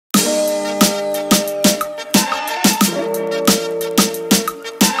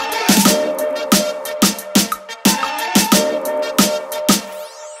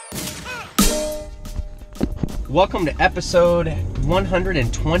Welcome to episode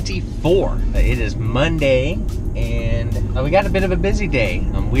 124. It is Monday, and we got a bit of a busy day.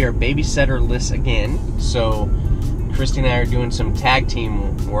 We are babysitterless again, so Christy and I are doing some tag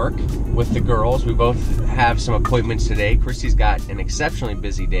team work with the girls. We both have some appointments today. Christy's got an exceptionally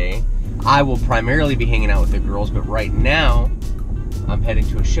busy day. I will primarily be hanging out with the girls, but right now I'm heading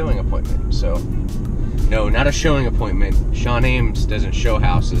to a showing appointment. So, no, not a showing appointment. Sean Ames doesn't show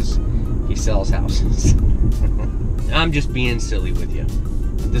houses, he sells houses. I'm just being silly with you.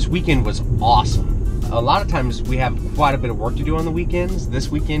 This weekend was awesome. A lot of times we have quite a bit of work to do on the weekends. This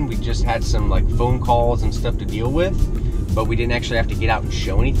weekend we just had some like phone calls and stuff to deal with, but we didn't actually have to get out and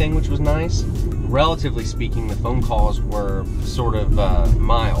show anything, which was nice. Relatively speaking, the phone calls were sort of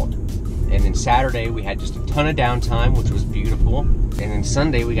mild. And then Saturday we had just a ton of downtime, which was beautiful. And then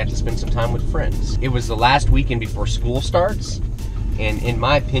Sunday we got to spend some time with friends. It was the last weekend before school starts, and in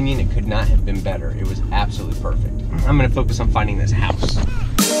my opinion it could not have been better. It was absolutely perfect. I'm gonna focus on finding this house.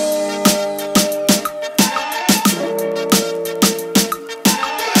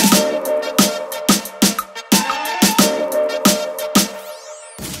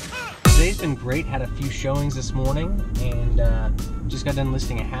 Today's been great. Had a few showings this morning, and just got done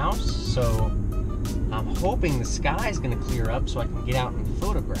listing a house, so I'm hoping the sky's gonna clear up so I can get out and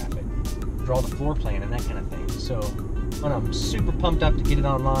photograph it, draw the floor plan and that kind of thing. So I'm super pumped up to get it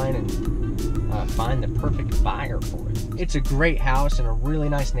online and find the perfect buyer for it. It's a great house in a really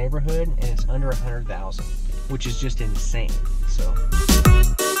nice neighborhood, and it's under 100,000, which is just insane. So.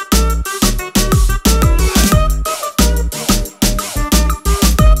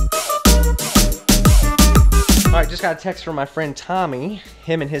 All right, just got a text from my friend Tommy.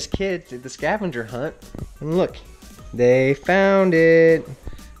 Him and his kids did the scavenger hunt, and look, they found it.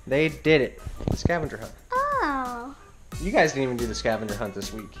 They did it. The scavenger hunt. Oh. You guys didn't even do the scavenger hunt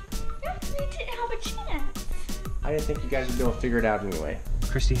this week. We didn't have a chance. I didn't think you guys would be able to figure it out anyway.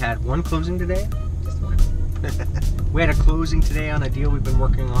 Christy had one closing today. Just one. We had a closing today on a deal we've been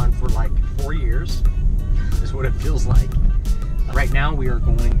working on for like 4 years. Is what it feels like. Right now we are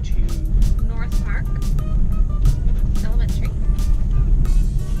going to North Park Elementary.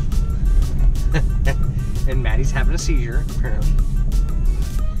 and Maddie's having a seizure, apparently.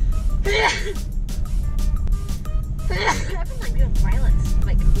 I've been like doing violence,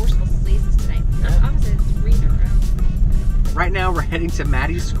 like forceful squeezes today. I'm opposite 3 in a row. Right now we're heading to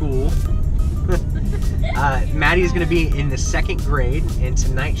Maddie's school. Maddie is going to be in the 2nd grade, and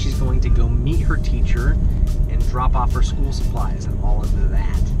tonight she's going to go meet her teacher and drop off her school supplies and all of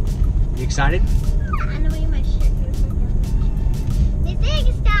that. You excited? I know where my shirt is. Miss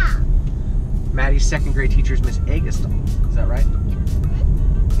Agastol. Maddie's 2nd grade teacher is Miss Agastol. Is that right? Yeah.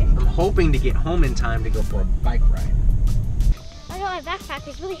 I'm hoping to get home in time to go for a bike ride. I got my backpack.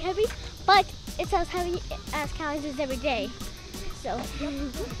 It's really heavy, but it's as heavy as Callie's is every day. So,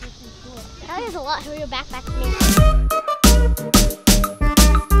 Callie has a lot heavier backpack than me.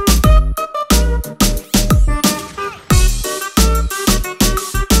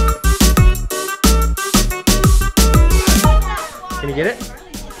 Can you get it?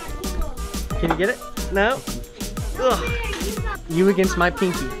 Can you get it? No? Ugh. You against my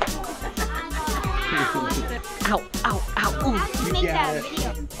pinky. Ow, ow, ow. Ooh, you got it.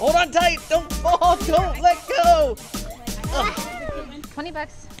 Hold on tight. Don't fall. Don't let go. Ugh. 20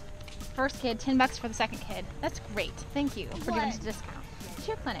 bucks first kid, 10 bucks for the second kid. That's great. Thank you for giving us a discount. It's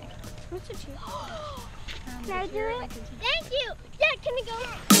your clinic. What's your cheer? Can I do it? Thank you. Yeah, can we go?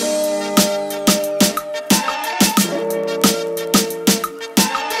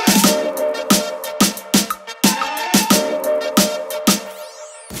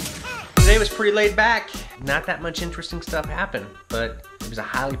 Today was pretty laid back. Not that much interesting stuff happened, but it was a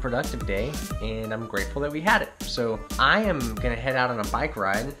highly productive day, and I'm grateful that we had it. So I am gonna head out on a bike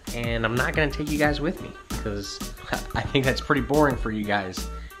ride, and I'm not gonna take you guys with me because I think that's pretty boring for you guys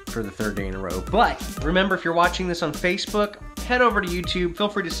for the 3rd day in a row. But remember, if you're watching this on Facebook, head over to YouTube. Feel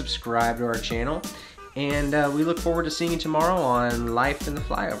free to subscribe to our channel, and we look forward to seeing you tomorrow on Life in the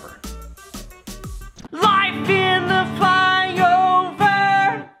Flyover. Life in the Flyover!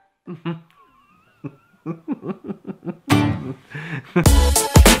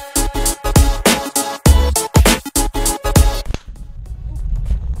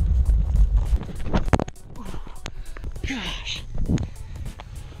 Gosh.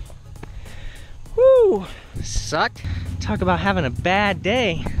 Woo! Sucked. Talk about having a bad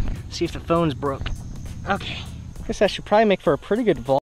day. See if the phone's broke. Okay. Guess that should probably make for a pretty good vlog.